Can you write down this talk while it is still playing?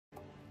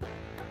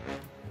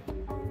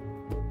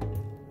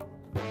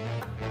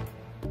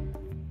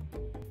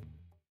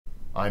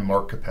I'm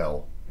Mark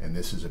Capel, and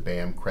this is a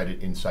BAM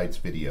Credit Insights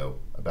video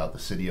about the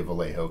City of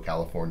Vallejo,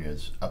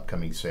 California's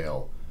upcoming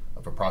sale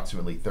of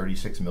approximately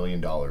 $36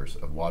 million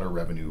of water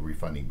revenue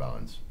refunding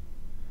bonds.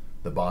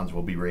 The bonds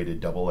will be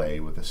rated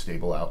AA with a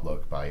stable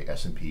outlook by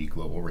S&P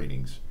Global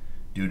Ratings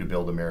due to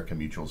Build America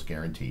Mutual's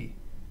guarantee,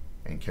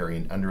 and carry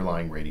an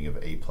underlying rating of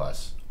A+,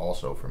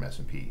 also from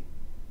S&P.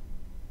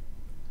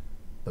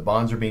 The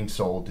bonds are being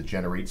sold to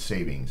generate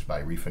savings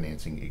by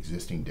refinancing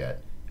existing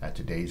debt at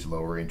today's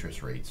lower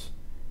interest rates,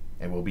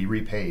 and will be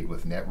repaid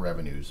with net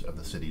revenues of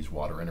the city's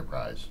water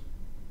enterprise.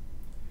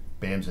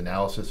 BAM's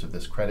analysis of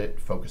this credit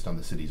focused on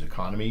the city's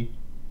economy,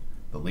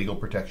 the legal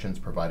protections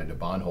provided to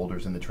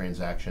bondholders in the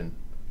transaction,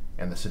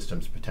 and the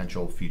system's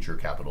potential future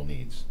capital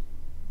needs.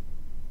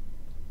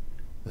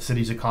 The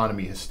city's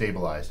economy has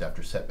stabilized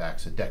after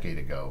setbacks a decade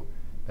ago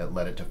that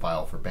led it to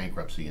file for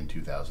bankruptcy in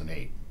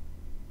 2008.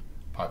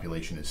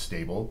 Population is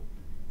stable,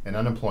 and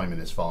unemployment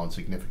has fallen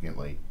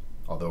significantly,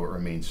 although it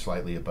remains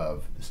slightly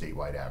above the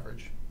statewide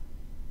average.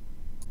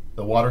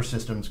 The water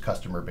system's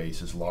customer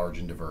base is large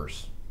and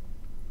diverse.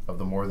 Of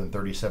the more than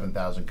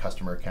 37,000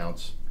 customer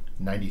accounts,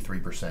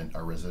 93%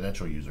 are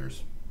residential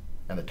users,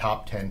 and the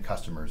top 10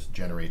 customers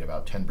generate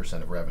about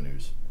 10% of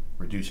revenues,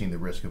 reducing the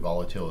risk of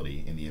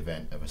volatility in the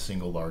event of a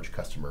single large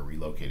customer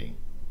relocating.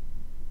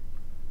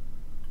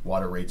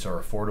 Water rates are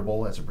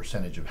affordable as a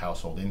percentage of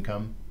household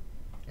income,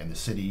 and the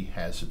city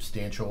has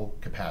substantial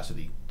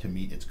capacity to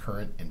meet its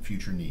current and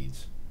future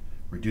needs,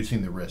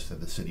 reducing the risk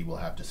that the city will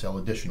have to sell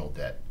additional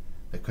debt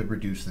that could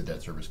reduce the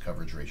debt service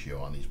coverage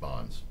ratio on these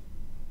bonds.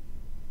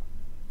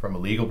 From a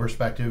legal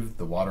perspective,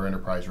 the water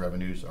enterprise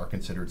revenues are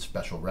considered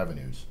special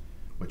revenues,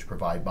 which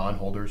provide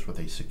bondholders with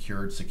a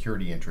secured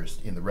security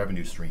interest in the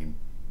revenue stream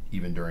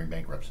even during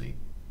bankruptcy.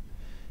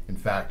 In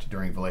fact,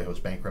 during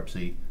Vallejo's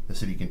bankruptcy, the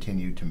city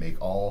continued to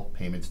make all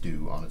payments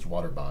due on its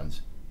water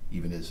bonds,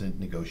 even as it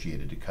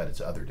negotiated to cut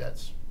its other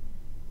debts.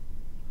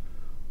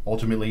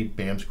 Ultimately,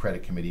 BAM's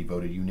credit committee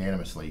voted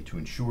unanimously to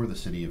insure the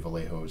city of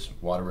Vallejo's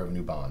water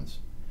revenue bonds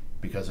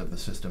because of the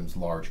system's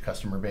large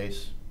customer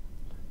base,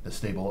 the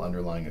stable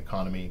underlying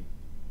economy,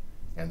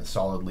 and the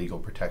solid legal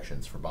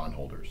protections for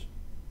bondholders.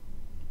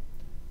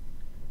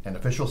 An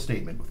official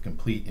statement with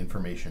complete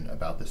information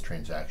about this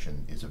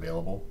transaction is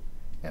available,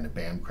 and a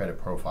BAM credit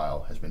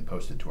profile has been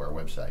posted to our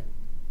website.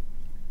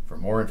 For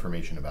more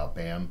information about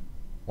BAM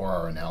or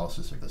our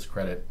analysis of this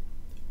credit,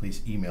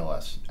 please email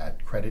us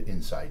at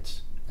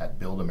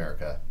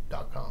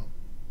creditinsights@buildamerica.com.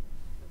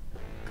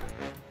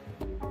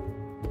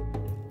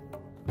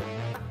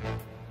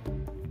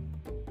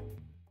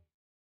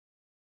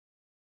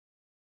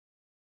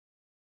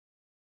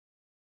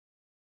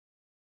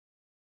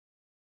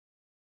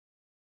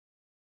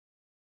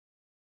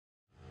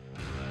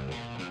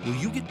 Will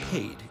you get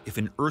paid if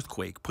an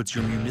earthquake puts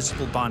your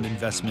municipal bond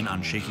investment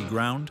on shaky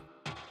ground?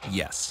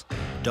 Yes,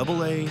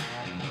 AA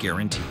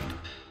guaranteed.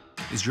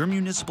 Is your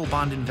municipal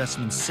bond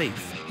investment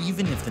safe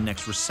even if the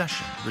next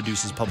recession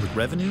reduces public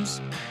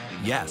revenues?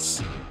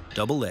 Yes,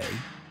 AA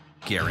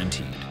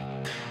guaranteed.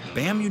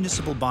 BAM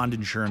Municipal Bond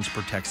Insurance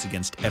protects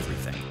against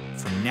everything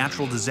from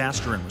natural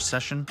disaster and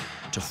recession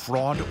to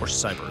fraud or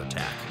cyber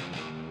attack.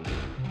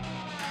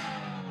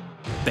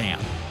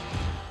 BAM.